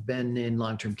have been in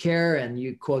long-term care. And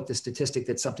you quote the statistic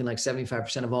that something like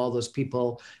 75% of all those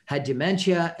people had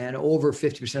dementia, and over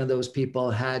 50% of those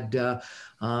people had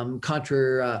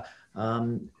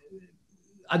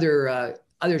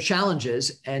other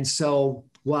challenges. And so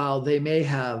while they may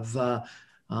have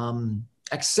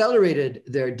accelerated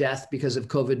their death because of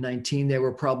COVID-19, they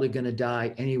were probably going to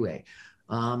die anyway.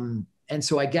 And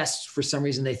so I guess for some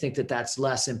reason they think that that's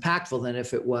less impactful than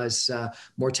if it was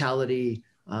mortality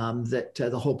that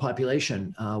the whole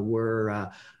population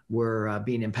were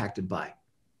being impacted by.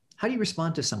 How do you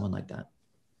respond to someone like that?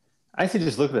 I say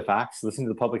just look at the facts, listen to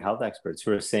the public health experts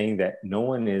who are saying that there's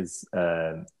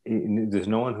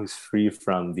no one who's free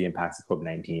from the impacts of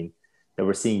COVID-19, that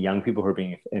we're seeing young people who are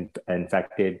being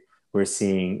infected. We're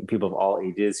seeing people of all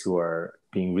ages who are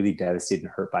being really devastated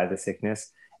and hurt by the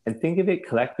sickness. And think of it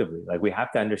collectively. Like, we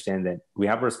have to understand that we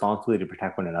have a responsibility to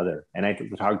protect one another. And I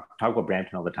talk about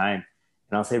Brampton all the time.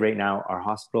 And I'll say right now, our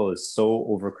hospital is so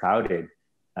overcrowded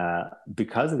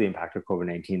because of the impact of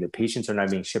COVID-19 that patients are now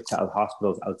being shipped to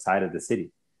hospitals outside of the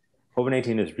city.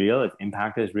 COVID-19 is real. Its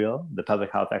impact is real. The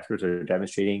public health experts are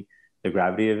demonstrating the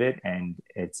gravity of it, and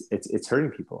it's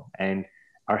hurting people. And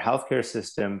our healthcare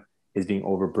system is being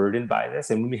overburdened by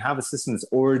this. And when we have a system that's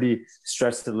already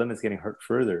stretched to the limits, getting hurt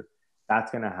further,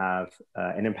 that's going to have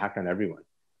an impact on everyone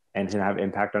and to have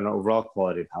impact on our overall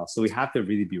quality of health. So we have to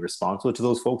really be responsible to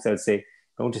those folks that would say,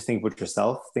 don't just think about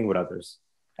yourself, think about others,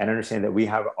 and understand that we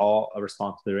have all a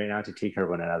responsibility right now to take care of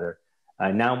one another,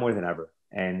 now more than ever.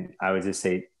 And I would just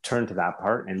say, turn to that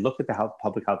part and look at the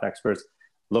public health experts,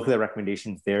 look at the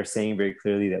recommendations. They're saying very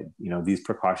clearly that, these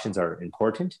precautions are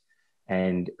important,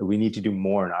 and we need to do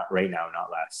more, not right now,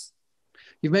 not less.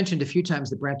 You've mentioned a few times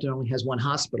that Brampton only has one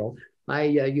hospital. I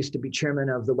used to be chairman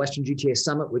of the Western GTA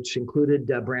Summit, which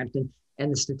included Brampton.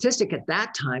 And the statistic at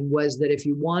that time was that if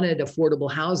you wanted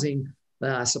affordable housing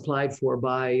supplied for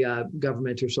by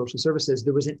government or social services,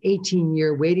 there was an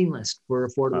 18-year waiting list for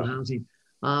affordable housing.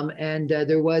 And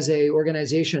there was a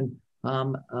organization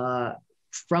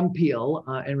from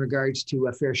Peel in regards to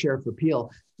a fair share for Peel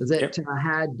that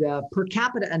had per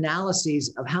capita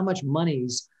analyses of how much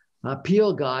monies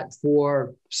Peel got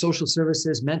for social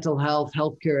services, mental health,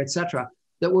 healthcare, et cetera,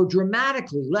 that were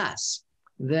dramatically less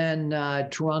than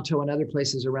Toronto and other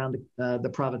places around the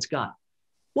province got.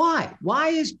 Why? Why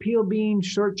is Peel being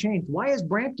shortchanged? Why is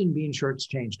Brampton being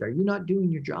shortchanged? Are you not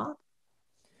doing your job?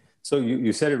 So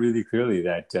you said it really clearly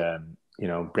that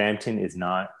Brampton is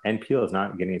not, and Peel is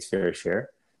not getting its fair share.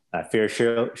 Fair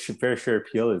share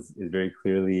Peel is very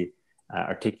clearly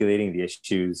articulating the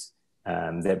issues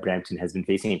that Brampton has been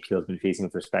facing and Peel has been facing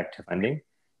with respect to funding.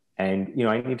 And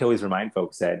I need to always remind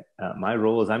folks that my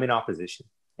role is I'm in opposition,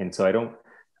 and so I don't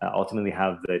ultimately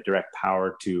have the direct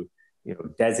power to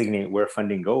designate where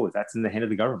funding goes. That's in the hand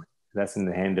of the government. That's in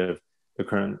the hand of the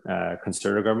current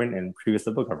Conservative government and previous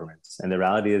Liberal governments. And the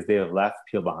reality is they have left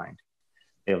Peel behind.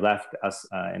 They have left us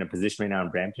in a position right now in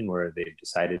Brampton where they've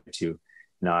decided to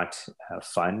not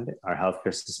fund our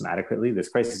healthcare system adequately. This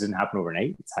crisis didn't happen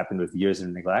overnight. It's happened with years of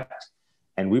neglect.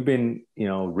 And we've been,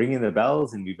 ringing the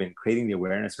bells and we've been creating the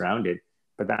awareness around it.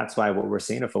 But that's why what we're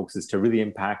saying to folks is to really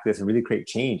impact this and really create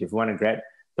change. If we want to get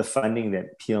the funding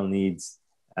that Peel needs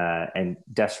and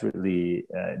desperately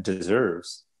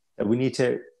deserves, we need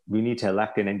to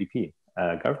elect an NDP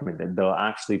government that they'll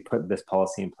actually put this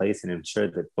policy in place and ensure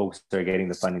that folks are getting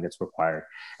the funding that's required.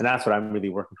 And that's what I'm really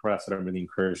working for. That's what I'm really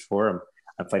encouraged for.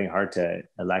 I'm fighting hard to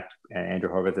elect Andrew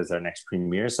Horwath as our next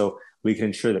premier, so we can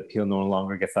ensure that Peel no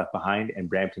longer gets left behind and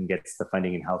Brampton gets the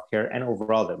funding in healthcare and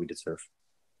overall that we deserve.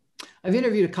 I've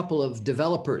interviewed a couple of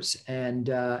developers and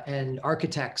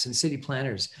architects and city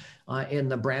planners in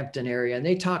the Brampton area, and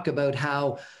they talk about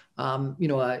how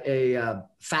a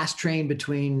fast train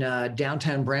between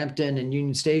downtown Brampton and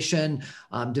Union Station,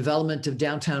 development of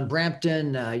downtown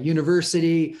Brampton,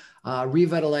 university,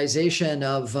 revitalization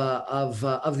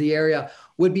of the area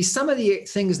would be some of the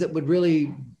things that would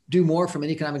really do more from an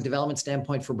economic development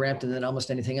standpoint for Brampton than almost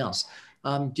anything else.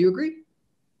 Do you agree?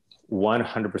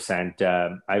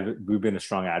 100%. We've been a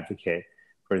strong advocate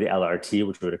for the LRT,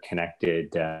 which would have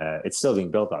connected. It's still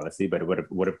being built, obviously, but it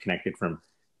would have connected from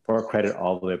Port Credit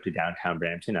all the way up to downtown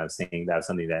Brampton. I was saying that's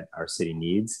something that our city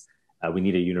needs. We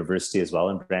need a university as well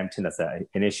in Brampton. That's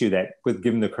an issue that,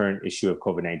 given the current issue of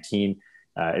COVID-19,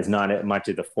 is not much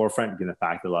at the forefront, given the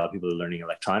fact that a lot of people are learning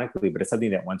electronically. But it's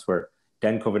something that once we're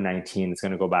done COVID-19, it's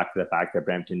going to go back to the fact that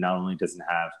Brampton not only doesn't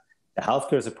have the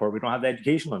healthcare support, we don't have the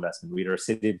educational investment. We are a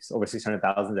city of over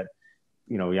 600,000 that,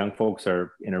 young folks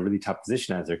are in a really tough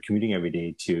position as they're commuting every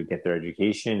day to get their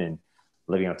education and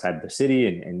living outside of the city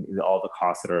and all the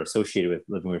costs that are associated with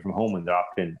living away from home when they're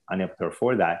often unable to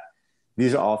afford that.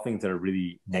 These are all things that are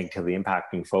really negatively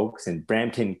impacting folks. And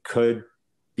Brampton could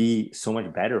be so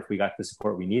much better if we got the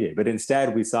support we needed. But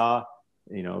instead we saw,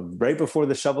 right before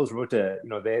the shovels were to,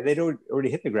 they'd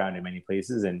already hit the ground in many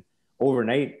places. And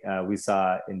overnight we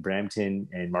saw in Brampton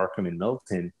and Markham and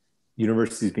Milton,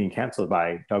 universities being canceled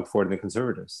by Doug Ford and the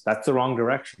Conservatives. That's the wrong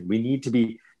direction. We need to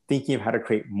be thinking of how to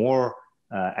create more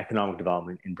economic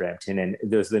development in Brampton. And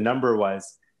the number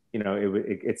was,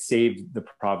 it saved the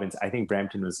province. I think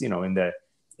Brampton was, in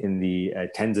the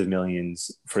tens of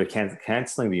millions for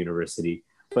canceling the university.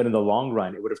 But in the long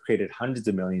run, it would have created hundreds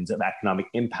of millions of economic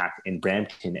impact in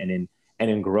Brampton and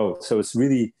in growth. So it's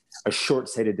really a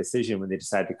short-sighted decision when they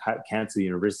decided to cancel the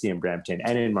university in Brampton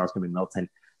and in Markham and Milton.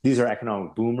 These are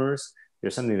economic boomers.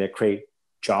 They're something that create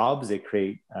jobs. They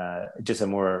create just a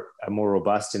more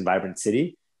robust and vibrant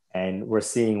city. And we're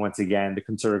seeing, once again, the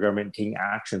Conservative government taking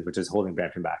actions, which is holding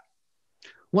Brampton back.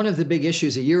 One of the big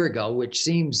issues a year ago, which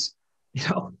seems,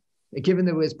 given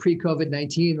that it was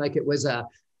pre-COVID-19, like it was a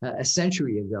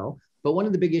century ago, but one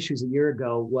of the big issues a year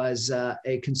ago was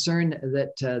a concern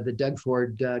that the Doug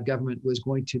Ford government was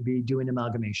going to be doing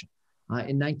amalgamation.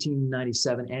 In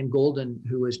 1997, Ann Golden,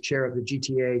 who was chair of the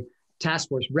GTA task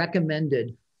force,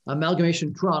 recommended amalgamation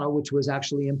of Toronto, which was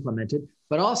actually implemented,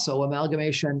 but also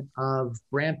amalgamation of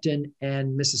Brampton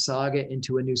and Mississauga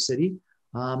into a new city,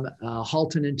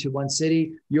 Halton into one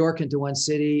city, York into one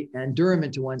city, and Durham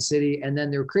into one city, and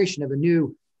then the creation of a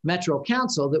new Metro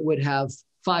Council that would have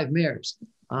 5 mayors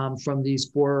from these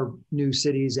 4 new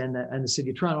cities and the city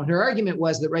of Toronto. And her argument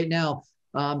was that right now,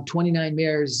 29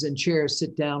 mayors and chairs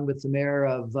sit down with the mayor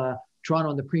of Toronto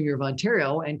and the premier of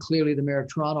Ontario, and clearly the mayor of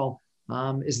Toronto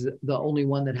is the only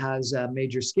one that has a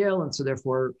major scale. And so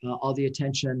therefore all the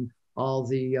attention, all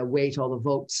the weight, all the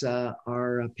votes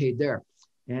are paid there.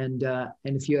 And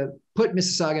if you put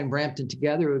Mississauga and Brampton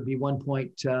together, it would be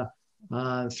 1.1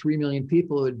 3 million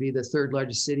people, it would be the third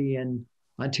largest city in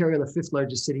Ontario, the fifth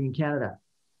largest city in Canada.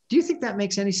 Do you think that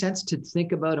makes any sense to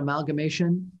think about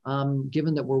amalgamation,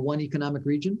 given that we're one economic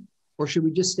region? Or should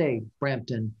we just stay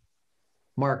Brampton,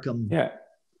 Markham? Yeah,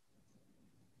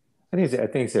 I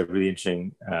think it's a really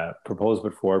interesting proposal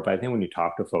put forward. But I think when you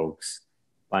talk to folks,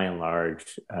 by and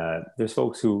large, there's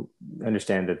folks who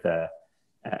understand that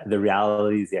the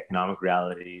realities, the economic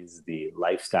realities, the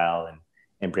lifestyle,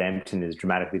 and Brampton is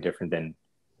dramatically different than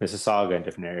Mississauga in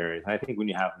different areas. And I think when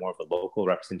you have more of a local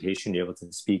representation, you're able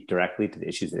to speak directly to the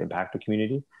issues that impact the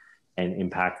community and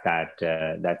impact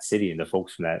that city and the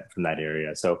folks from that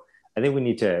area. So I think we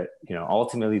need to,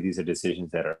 ultimately these are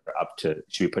decisions that are should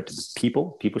be put to the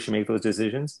people. People should make those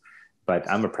decisions. But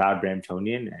I'm a proud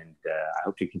Bramptonian, and I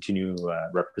hope to continue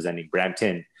representing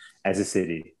Brampton as a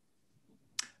city.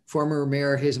 Former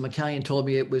Mayor Hazel McCallion told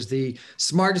me it was the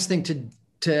smartest thing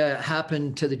to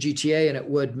happen to the GTA, and it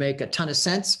would make a ton of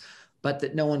sense, but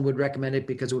that no one would recommend it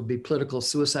because it would be political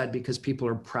suicide because people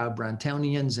are proud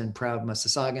Brantonians and proud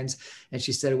Mississaugas. And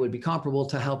she said it would be comparable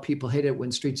to how people hate it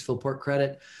when Streetsville, Port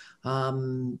Credit,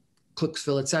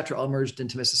 Cooksville, et cetera, all merged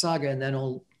into Mississauga. And then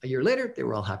a year later, they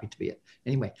were all happy to be it.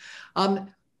 Anyway,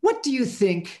 what do you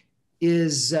think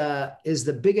is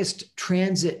the biggest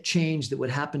transit change that would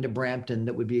happen to Brampton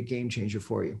that would be a game changer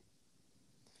for you?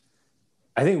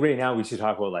 I think right now we should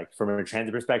talk about, like, from a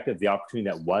transit perspective, the opportunity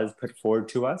that was put forward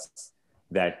to us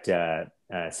that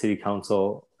City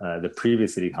Council, the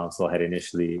previous City Council had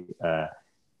initially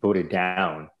voted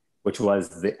down, which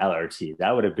was the LRT.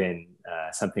 That would have been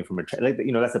something from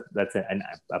that's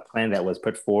a plan that was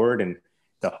put forward, and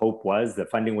the hope was the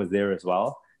funding was there as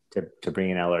well to bring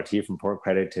an LRT from Port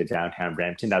Credit to downtown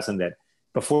Brampton. That's something that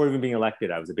before even being elected,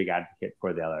 I was a big advocate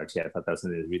for the LRT. I thought that was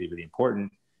something that was really, really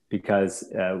important because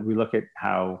we look at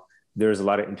how there's a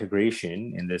lot of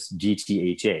integration in this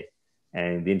GTHA,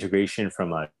 and the integration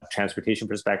from a transportation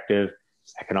perspective,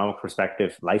 economic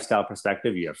perspective, lifestyle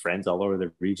perspective. You have friends all over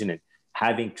the region, and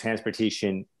having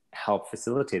transportation help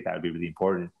facilitate that would be really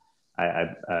important.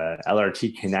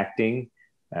 LRT connecting,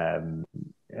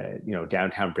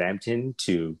 downtown Brampton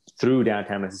through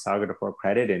downtown Mississauga to Port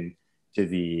Credit and to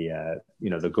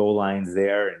the GO lines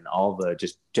there, and all the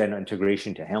just general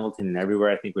integration to Hamilton and everywhere,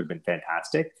 I think would have been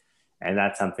fantastic. And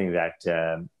that's something that,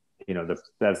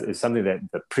 that's something that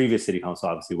the previous City Council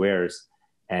obviously wears.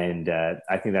 And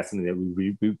I think that's something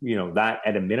that that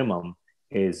at a minimum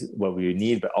is what we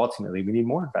need, but ultimately we need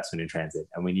more investment in transit,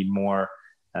 and we need more,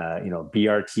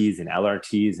 BRTs and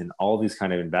LRTs and all these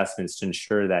kind of investments to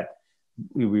ensure that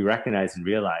we recognize and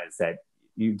realize that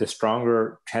the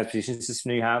stronger transportation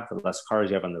system you have, the less cars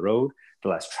you have on the road, the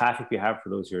less traffic you have for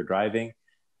those who are driving,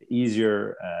 the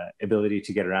easier ability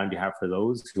to get around you have for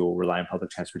those who rely on public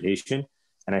transportation.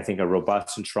 And I think a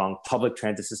robust and strong public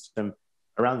transit system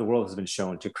around the world has been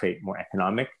shown to create more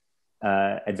economic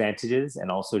advantages,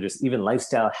 and also just even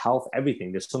lifestyle, health,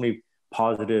 everything. There's so many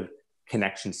positive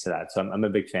connections to that. So I'm a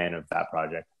big fan of that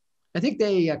project. I think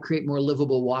they create more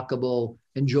livable, walkable,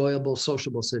 enjoyable,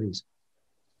 sociable cities.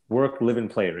 Work, live, and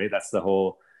play, right? That's the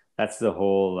whole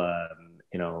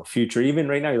future. Even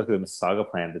right now, you look at the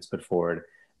Mississauga plan that's put forward,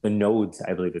 the nodes,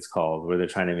 I believe it's called, where they're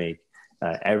trying to make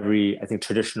every, I think,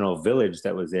 traditional village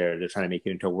that was there, they're trying to make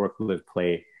it into a work, live,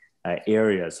 play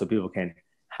area, so people can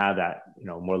have that,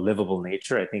 more livable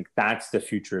nature. I think that's the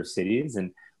future of cities,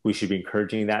 and we should be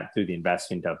encouraging that through the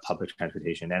investment of public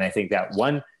transportation. And I think that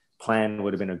one plan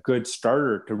would have been a good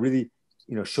starter to really,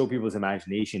 show people's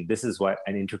imagination. This is what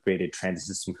an integrated transit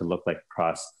system could look like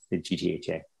across the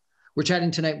GTHA. We're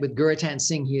chatting tonight with Gurratan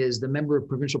Singh. He is the member of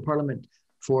provincial parliament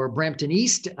for Brampton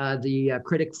East, the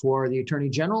critic for the Attorney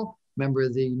General, member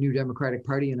of the New Democratic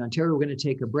Party in Ontario. We're going to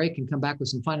take a break and come back with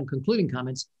some final concluding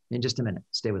comments in just a minute.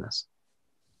 Stay with us.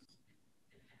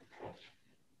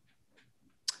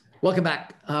 Welcome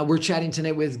back. We're chatting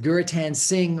tonight with Gurratan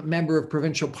Singh, member of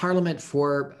provincial parliament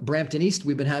for Brampton East.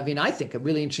 We've been having, I think, a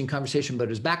really interesting conversation about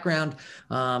his background,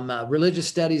 religious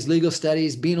studies, legal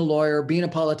studies, being a lawyer, being a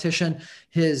politician,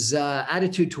 his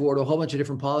attitude toward a whole bunch of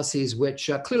different policies,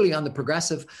 which clearly on the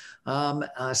progressive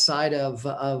side of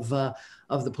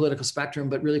the political spectrum,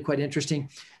 but really quite interesting.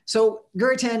 So,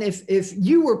 Gurratan, if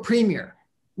you were premier,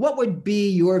 what would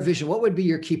be your vision? What would be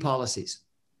your key policies?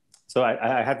 So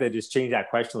I have to just change that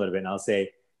question a little bit, and I'll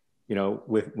say,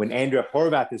 when Andrea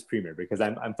Horwath is premier, because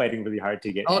I'm fighting really hard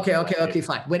to get. Okay,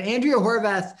 fine. When Andrea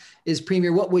Horwath is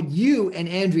premier, what would you and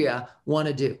Andrea want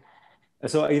to do?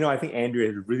 So, I think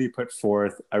Andrea has really put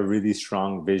forth a really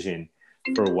strong vision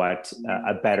for what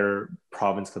a better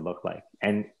province could look like.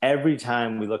 And every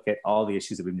time we look at all the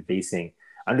issues that we've been facing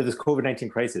under this COVID-19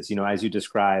 crisis, as you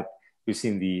described, We've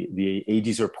seen the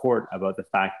AG's report about the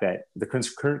fact that the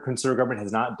current Conservative government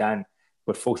has not done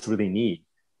what folks really need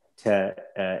to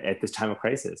at this time of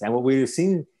crisis. And what we've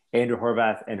seen, Andrea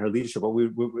Horwath and her leadership,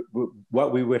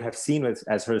 what we would have seen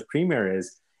as her as premier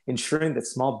is ensuring that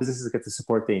small businesses get the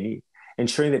support they need,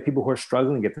 ensuring that people who are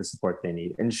struggling get the support they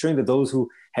need, ensuring that those who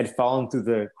had fallen through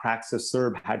the cracks of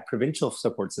CERB had provincial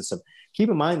support system. Keep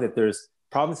in mind that there's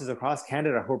provinces across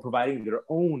Canada who are providing their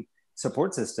own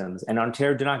support systems, and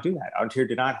Ontario did not do that. Ontario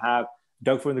did not have,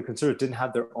 Doug Ford and the Conservatives didn't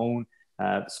have their own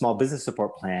small business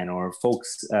support plan or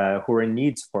folks who are in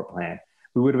need support plan.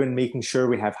 We would have been making sure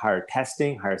we have higher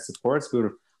testing, higher supports. We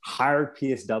would have hired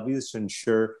PSWs to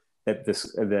ensure that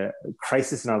the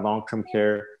crisis in our long-term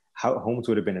care homes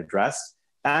would have been addressed.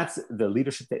 That's the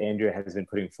leadership that Andrea has been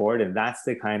putting forward, and that's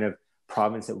the kind of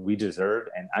province that we deserve.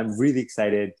 And I'm really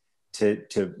excited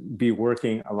to be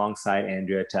working alongside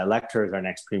Andrea to elect her as our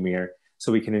next premier,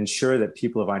 so we can ensure that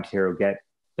people of Ontario get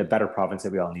the better province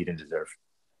that we all need and deserve.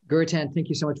 Gurratan, thank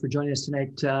you so much for joining us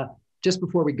tonight. Just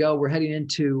before we go, we're heading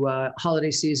into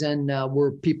holiday season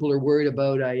where people are worried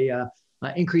about a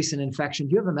increase in infection.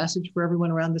 Do you have a message for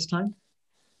everyone around this time?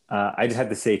 I just have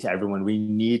to say to everyone, we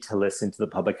need to listen to the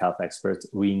public health experts.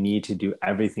 We need to do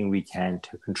everything we can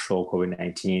to control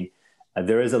COVID-19.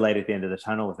 There is a light at the end of the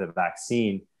tunnel with the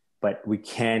vaccine, but we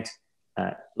can't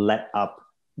let up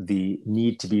the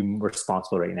need to be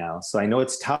responsible right now. So I know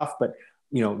it's tough, but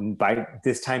by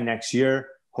this time next year,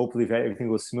 hopefully if everything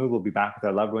goes smooth, we'll be back with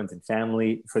our loved ones and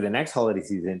family for the next holiday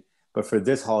season. But for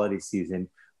this holiday season,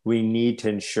 we need to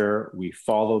ensure we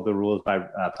follow the rules by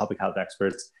public health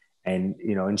experts and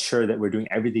ensure that we're doing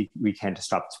everything we can to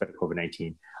stop the spread of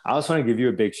COVID-19. I also want to give you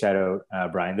a big shout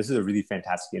out, Brian. This is a really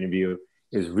fantastic interview.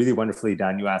 It was really wonderfully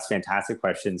done. You asked fantastic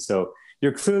questions. So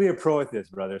you're clearly a pro at this,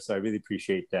 brother. So I really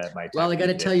appreciate my time. Well, I got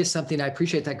to tell you something. I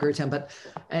appreciate that, Gurratan,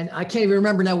 and I can't even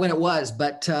remember now when it was,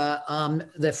 but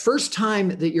the first time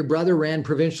that your brother ran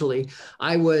provincially,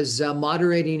 I was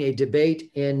moderating a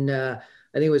debate in, I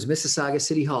think it was Mississauga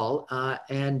City Hall.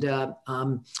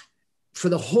 For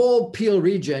the whole Peel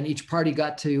region, each party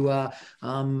got to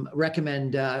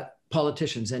recommend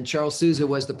politicians. And Charles Sousa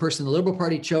was the person the Liberal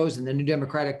Party chose, and the New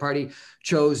Democratic Party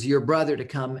chose your brother to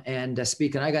come and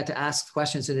speak. And I got to ask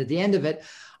questions. And at the end of it,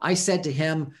 I said to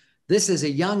him, this is a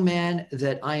young man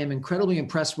that I am incredibly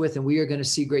impressed with, and we are going to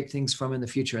see great things from in the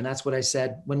future. And that's what I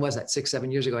said. When was that?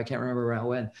 6-7 years ago? I can't remember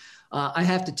when. I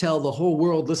have to tell the whole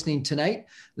world listening tonight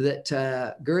that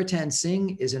Gurratan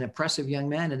Singh is an impressive young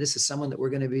man, and this is someone that we're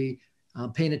going to be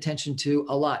paying attention to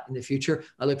a lot in the future.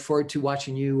 I look forward to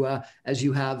watching you as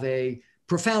you have a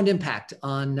profound impact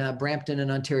on Brampton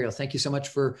and Ontario. Thank you so much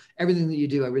for everything that you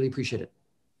do. I really appreciate it.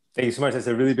 Thank you so much. That's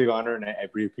a really big honor, and I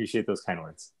really appreciate those kind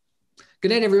words.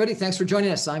 Good night, everybody. Thanks for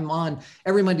joining us. I'm on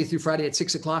every Monday through Friday at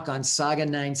 6 o'clock on Saga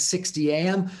 960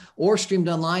 AM or streamed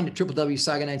online at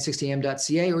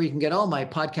www.saga960am.ca, or you can get all my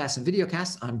podcasts and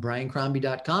videocasts on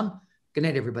briancrombie.com. Good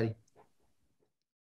night, everybody.